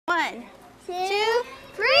1, 2,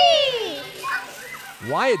 3.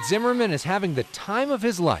 Wyatt Zimmerman is having the time of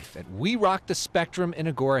his life at We Rock the Spectrum in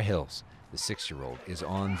Agoura Hills. The 6-year-old is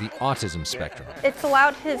on the autism spectrum. It's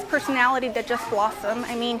allowed his personality to just blossom.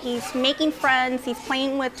 I mean, he's making friends, he's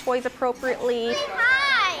playing with toys appropriately.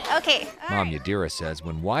 Hi! Okay. Mom Yadira says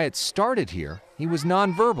when Wyatt started here, he was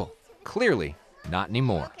nonverbal. Clearly, not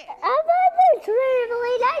anymore. I love the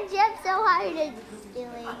trampoline. I jumped so high to the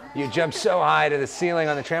ceiling. You jumped so high to the ceiling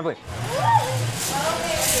on the trampoline.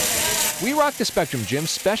 We Rock the Spectrum gyms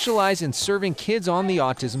specialize in serving kids on the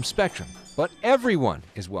autism spectrum, but everyone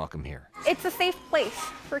is welcome here. It's a safe place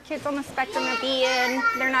for kids on the spectrum to be in.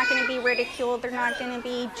 They're not going to be ridiculed. They're not going to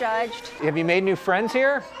be judged. Have you made new friends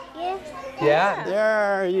here? Yeah. Yeah?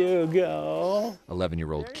 There you go.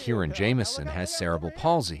 11-year-old Kieran Jameson has cerebral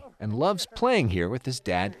palsy and loves playing here with his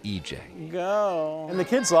dad, EJ. Go. And the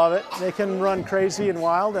kids love it. They can run crazy and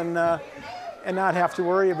wild and not have to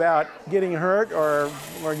worry about getting hurt or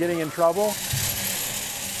getting in trouble.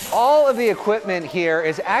 All of the equipment here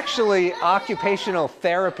is actually occupational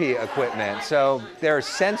therapy equipment, so there's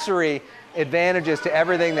sensory advantages to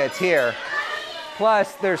everything that's here.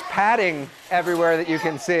 Plus, there's padding everywhere that you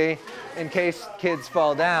can see in case kids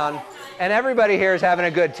fall down. And everybody here is having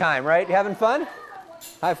a good time, right? You having fun?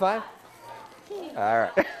 High five? All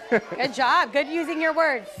right. Good job. Good using your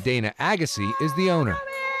words. Dana Aghassi is the owner.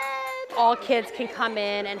 All kids can come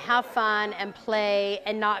in and have fun and play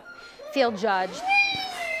and not feel judged.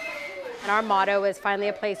 And our motto is finally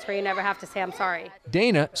a place where you never have to say I'm sorry.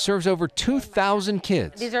 Dana serves over 2,000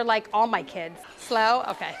 kids. These are like all my kids. Slow?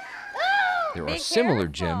 Okay. There are similar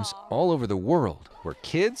gyms all over the world where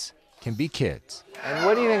kids can be kids. And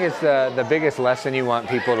what do you think is the biggest lesson you want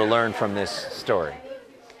people to learn from this story?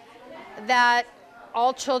 That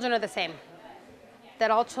all children are the same.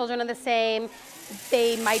 That all children are the same.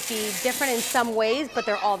 They might be different in some ways, but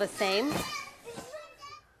they're all the same.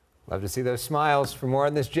 Love to see those smiles. For more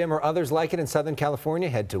on this gym or others like it in Southern California,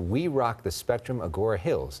 head to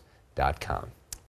WeRockTheSpectrumAgouraHills.com.